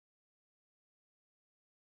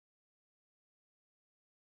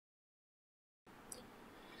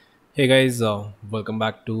Hey guys, welcome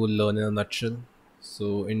back to Learn in a Nutshell.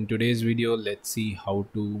 So in today's video, let's see how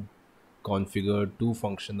to configure two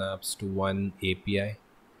function apps to one API.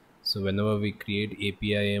 So whenever we create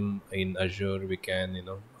APIM in Azure, we can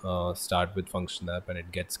start with function app and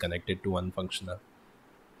it gets connected to one function app.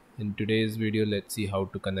 In today's video, let's see how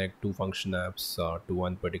to connect two function apps to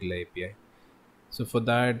one particular API. So for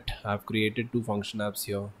that, I've created two function apps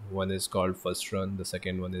here. One is called first run, the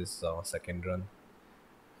second one is second run,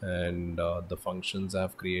 and the functions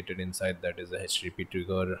I've created inside that is a HTTP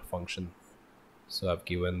trigger function. So I've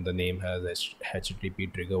given the name as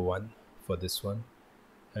HTTP trigger 1 for this one,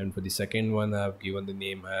 and for the second one I've given the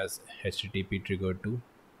name as HTTP trigger 2.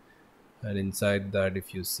 And inside that,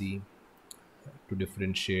 if you see, to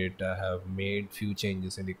differentiate, I have made few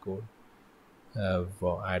changes in the code. I've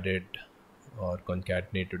added or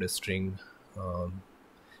concatenated a string. um,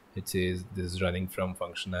 it says this is running from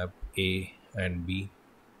function app A and B.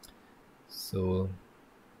 So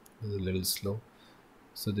it's a little slow.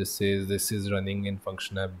 So this says this is running in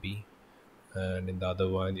function app B, and in the other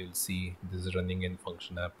one you'll see this is running in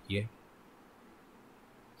function app A.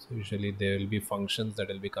 So usually there will be functions that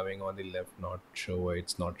will be coming on the left. Not sure why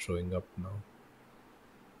it's not showing up now.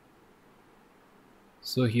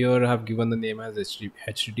 So here I have given the name as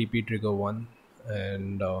HTTP trigger 1,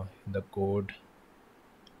 and in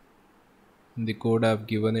the code I've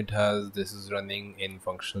given it has this is running in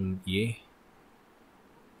function A.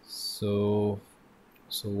 So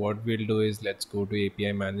what we'll do is let's go to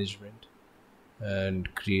API management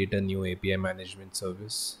and create a new API management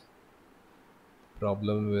service.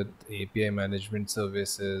 Problem with API management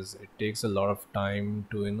service is it takes a lot of time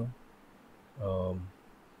to um,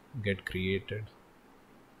 get created.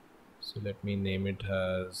 So let me name it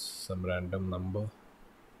as some random number.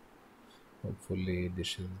 Hopefully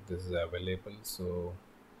this is available. So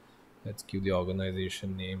let's give the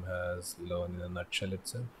organization name as Learn in a Nutshell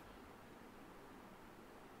itself.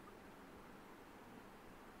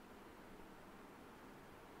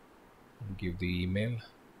 Give the email,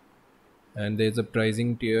 and there's a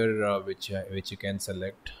pricing tier which you can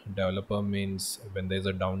select. Developer means when there's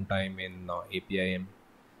a downtime in APIM,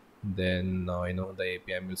 then the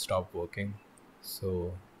APIM will stop working.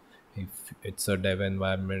 So if it's a dev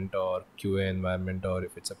environment or QA environment, or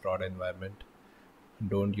if it's a prod environment,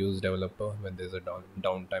 don't use developer. When there's a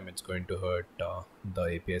downtime, it's going to hurt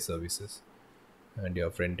the API services, and your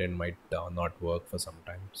front end might not work for some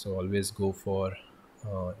time. So always go for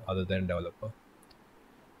other than developer.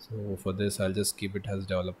 So for this, I'll just keep it as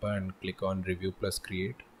developer and click on review plus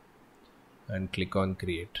create and click on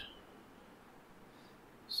create.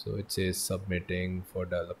 So it says submitting for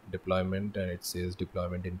deployment, and it says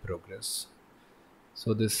deployment in progress.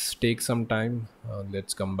 So this takes some time.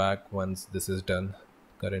 Let's come back once this is done.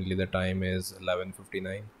 Currently the time is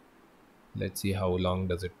 11:59. Let's see how long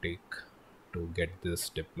does it take to get this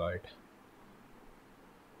deployed.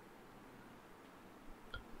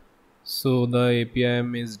 So the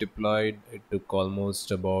APIM is deployed. It took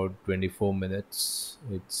almost about 24 minutes.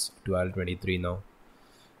 It's 12:23 now.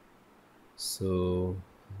 So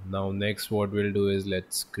now next what we'll do is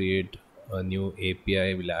let's create a new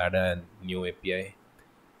API. We'll add a new API.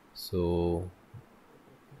 So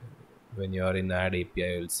when you are in add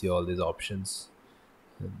API, you'll see all these options.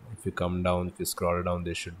 And if you come down, if you scroll down,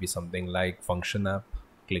 there should be something like function app.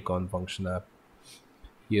 Click on function app.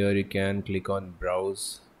 Here you can click on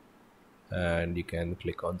browse, and you can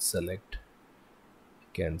click on select. You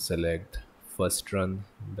can select first run.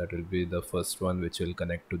 That will be the first one which will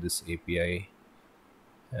connect to this API,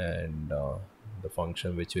 and the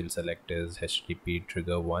function which we'll select is HTTP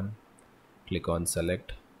trigger 1. Click on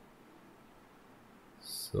select.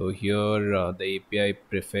 So here the API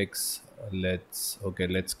prefix, let's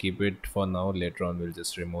keep it for now. Later on we'll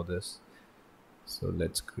just remove this. So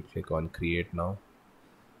let's click on create now.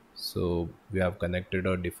 So we have connected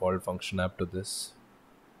our default function app to this.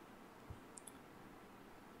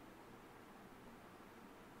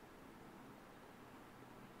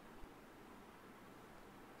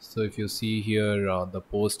 So if you see here, the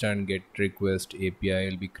post and get request API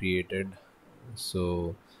will be created.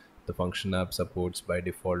 So the function app supports by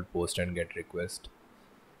default post and get request.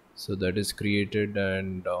 So that is created,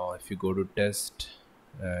 and if you go to test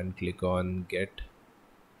and click on get,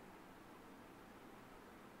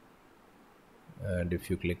 and if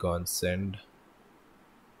you click on send,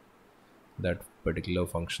 that particular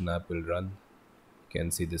function app will run. You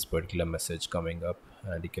can see this particular message coming up,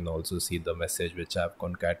 and you can also see the message which I've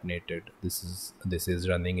concatenated. This is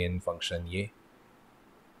running in function A.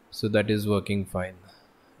 So that is working fine.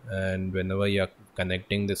 And whenever you're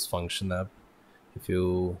connecting this function app, if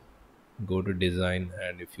you go to design,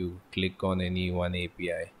 and if you click on any one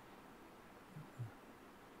API,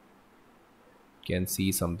 you can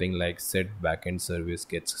see something like set backend service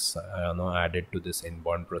gets added to this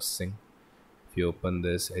inbound processing. If you open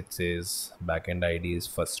this, it says backend ID is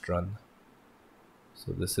first run.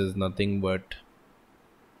 So this is nothing but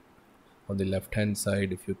on the left hand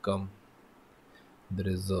side. If you come, there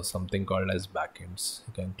is something called as backends.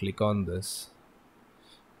 You can click on this,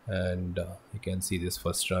 and you can see this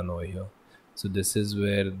first run over here. So this is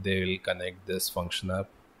where they will connect this function app,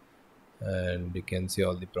 and you can see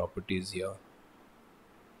all the properties here.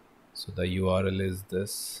 So the URL is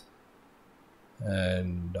this,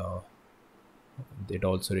 and it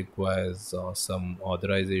also requires some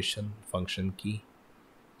authorization function key,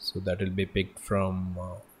 so that will be picked from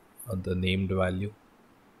the named value.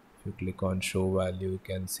 If you click on show value, you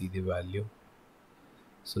can see the value.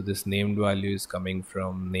 So this named value is coming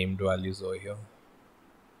from named values over here.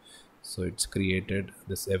 So it's created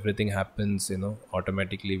this, everything happens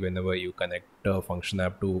automatically whenever you connect a function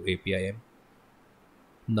app to APIM.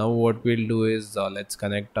 Now what we'll do is let's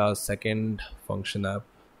connect our second function app.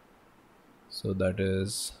 So that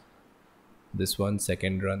is this one,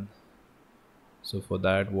 second run. So for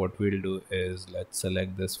that, what we'll do is let's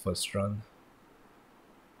select this first run.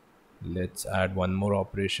 Let's add one more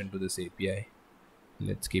operation to this API.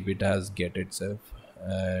 Let's keep it as get itself,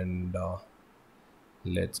 and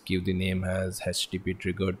let's give the name as HTTP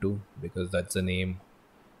trigger 2, because that's the name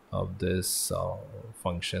of this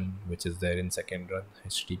function which is there in second run,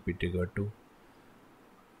 HTTP trigger 2.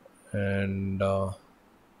 And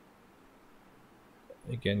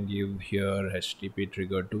you can give here HTTP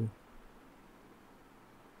trigger 2,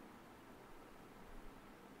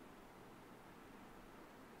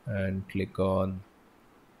 and click on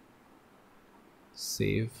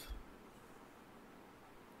save.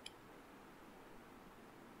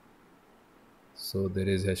 So there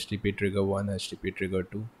is HTTP trigger 1, HTTP trigger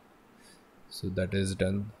 2. So that is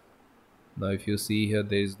done. Now if you see here,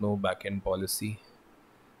 there is no backend policy.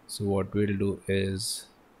 So what we'll do is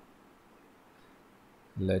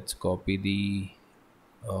let's copy the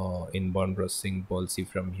inbound processing policy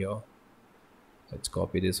from here. Let's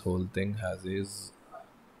copy this whole thing as is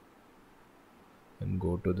and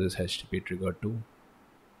go to this HTTP trigger 2.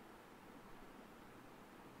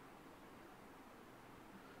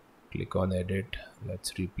 Click on edit.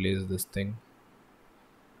 Let's replace this thing.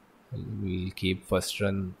 We'll keep first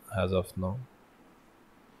run as of now.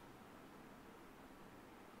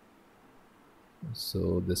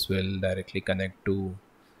 So this will directly connect to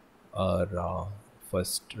our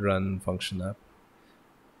first run function app.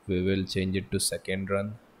 We will change it to second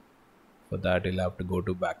run. For that, you'll have to go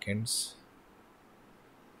to backends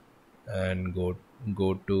and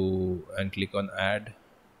go to and click on add,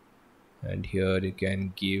 and here you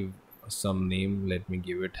can give some name. Let me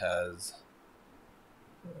give it as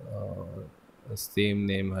the same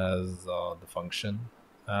name as the function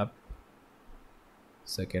app,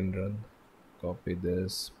 second run. Copy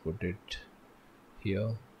this, put it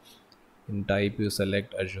here. In type, you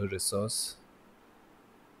select Azure resource,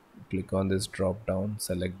 click on this drop down,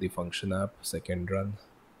 select the function app, second run,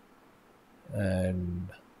 and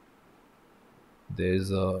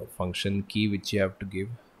there's a function key which you have to give.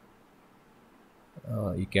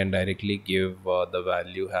 You can directly give the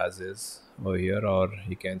value as is over here, or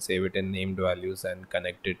you can save it in named values and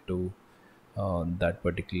connect it to that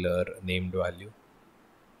particular named value.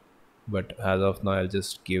 But as of now, I'll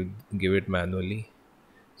just give it manually.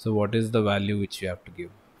 So what is the value which you have to give?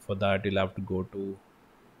 For that, you'll have to go to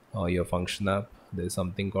your function app. There's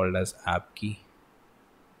something called as app key.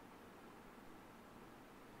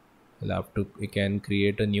 You can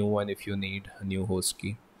create a new one if you need a new host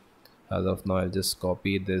key. As of now, I'll just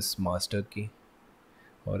copy this master key,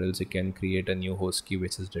 or else you can create a new host key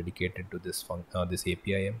which is dedicated to this this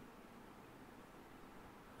APIM,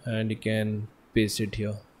 and you can paste it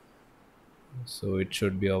here. So it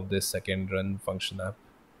should be of this second run function app.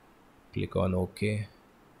 Click on OK,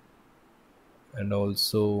 and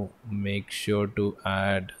also make sure to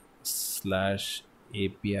add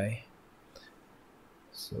 /API.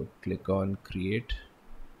 So click on create.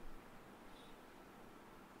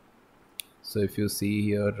 So if you see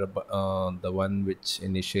here, the one which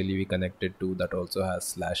initially we connected to, that also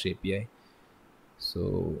has /API.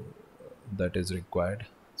 So that is required.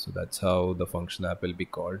 So that's how the function app will be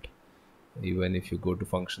called. Even if you go to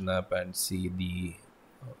function app and see the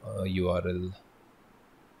URL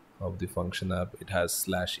of the function app, it has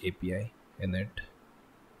 /API in it.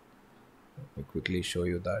 Let me quickly show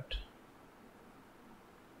you that.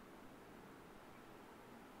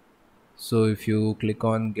 So if you click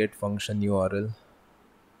on get function URL,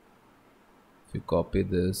 If you copy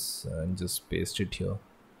this and just paste it here,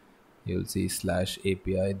 you'll see slash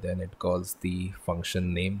API, then it calls the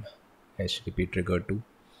function name HTTP trigger 2.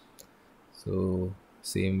 So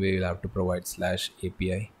same way you'll have to provide slash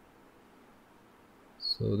API.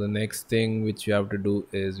 So the next thing which you have to do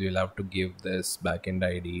is we'll have to give this backend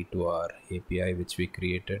ID to our API which we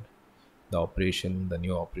created, the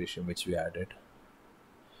new operation which we added.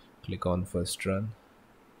 Click on first run.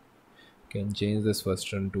 You can change this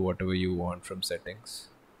first run to whatever you want from settings.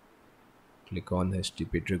 Click on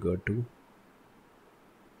HTTP trigger 2.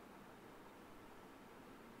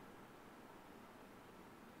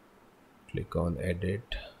 Click on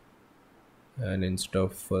edit, and instead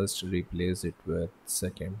of first, replace it with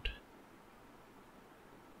second,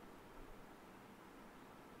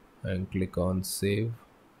 and click on save.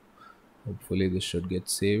 Hopefully this should get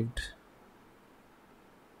saved.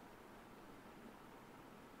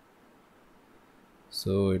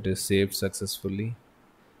 So it is saved successfully.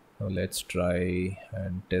 Now let's try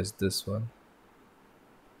and test this one.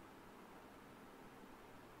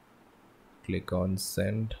 Click on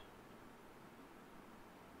send.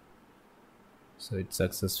 So it's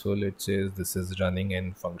successful. It says this is running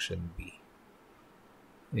in function B.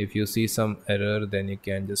 If you see some error, then you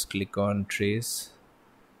can just click on trace,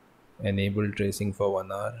 enable tracing for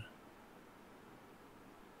 1 hour,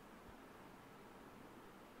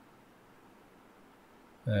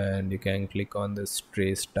 and you can click on this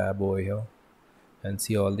trace tab over here and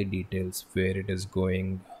see all the details, where it is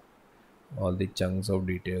going, all the chunks of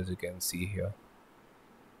details you can see here.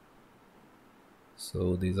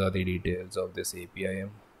 So these are the details of this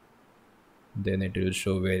APIM. Then it will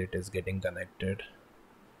show where it is getting connected.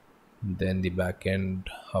 Then the backend,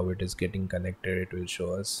 how it is getting connected, it will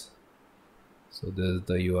show us. So this is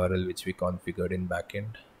the URL which we configured in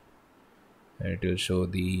backend, and it will show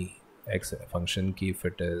the function key. If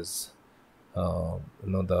it is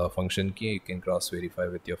the function key, you can cross verify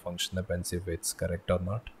with your function app and see if it's correct or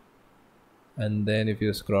not. And then if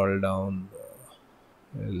you scroll down,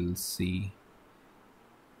 you'll see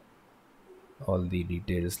all the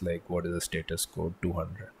details like what is the status code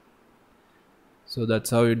 200. So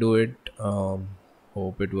that's how you do it.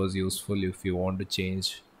 Hope it was useful. If you want to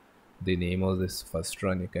change the name of this first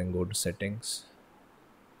run, you can go to settings,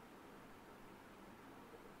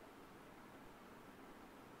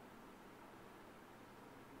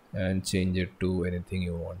 and change it to anything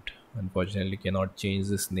you want. Unfortunately cannot change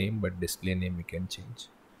this name, but display name you can change.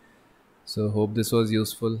 So hope this was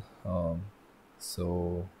useful.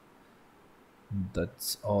 So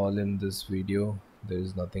that's all in this video. There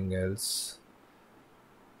is nothing else.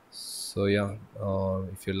 So yeah,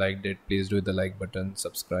 if you liked it, please do the like button,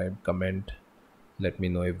 subscribe, comment. Let me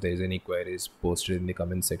know if there is any queries, posted in the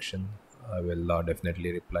comment section. I will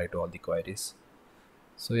definitely reply to all the queries.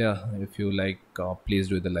 So yeah, if you like, please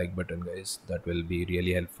do the like button, guys. That will be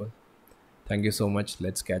really helpful. Thank you so much.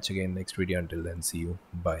 Let's catch again next video. Until then, see you.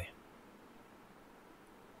 Bye.